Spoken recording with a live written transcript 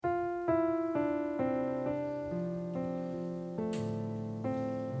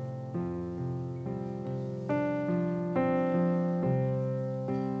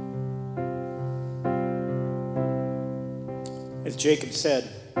As Jacob said,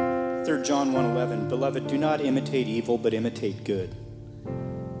 3 John 1:11, "Beloved, do not imitate evil, but imitate good.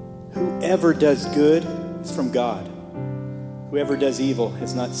 Whoever does good is from God. Whoever does evil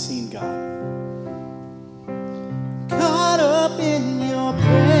has not seen God." Caught up in your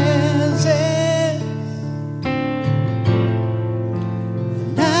presence,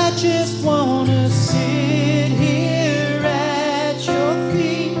 and I just want to sit here at your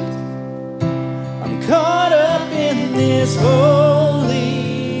feet. I'm caught up in this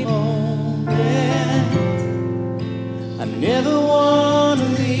holy moment. I never want to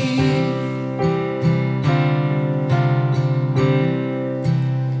leave.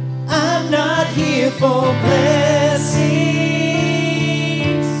 I'm not here for blessings.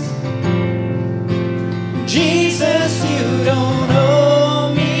 Jesus, you don't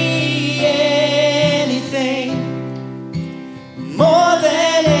owe me anything more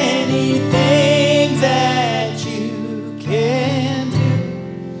than anything that you can do.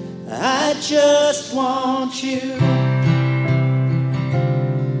 I just want you.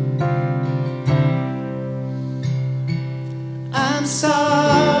 I'm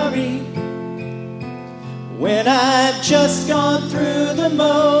sorry when I've just gone through the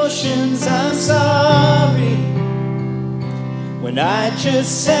motions. I'm sorry when I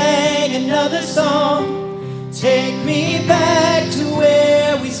just sang another song. Take me back to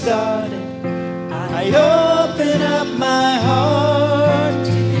where we started. I open up my heart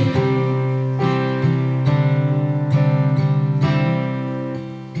to you.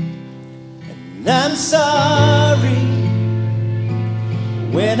 And I'm sorry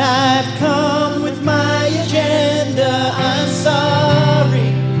when I've come with my agenda. I'm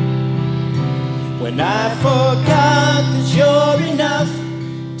sorry when I forgot that you're enough.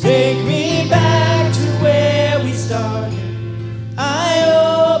 Take me back to where we started. I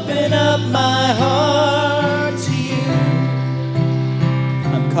open up my heart to you.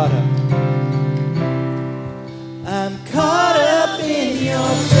 I'm caught up. I'm caught up in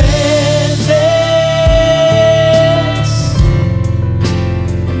your presence,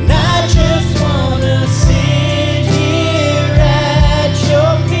 and I just want to sit here at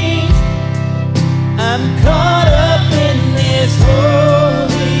your feet. I'm caught up in this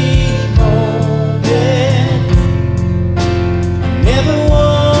holy moment. I never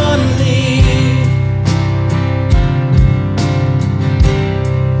want to leave.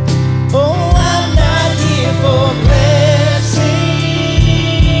 Oh, I'm not here for blessings.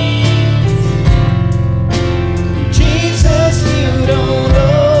 Jesus, you don't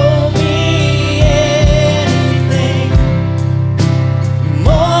owe me anything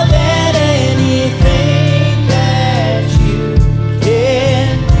more than anything that you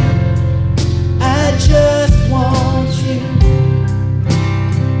can do. I just want you.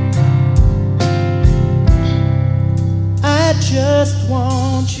 I just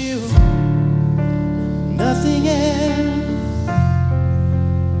want you. Nothing else.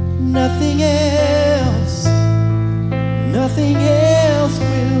 Nothing else. Nothing else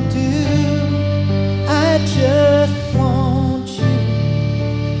will do. I just want you.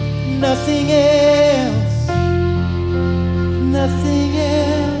 Nothing else.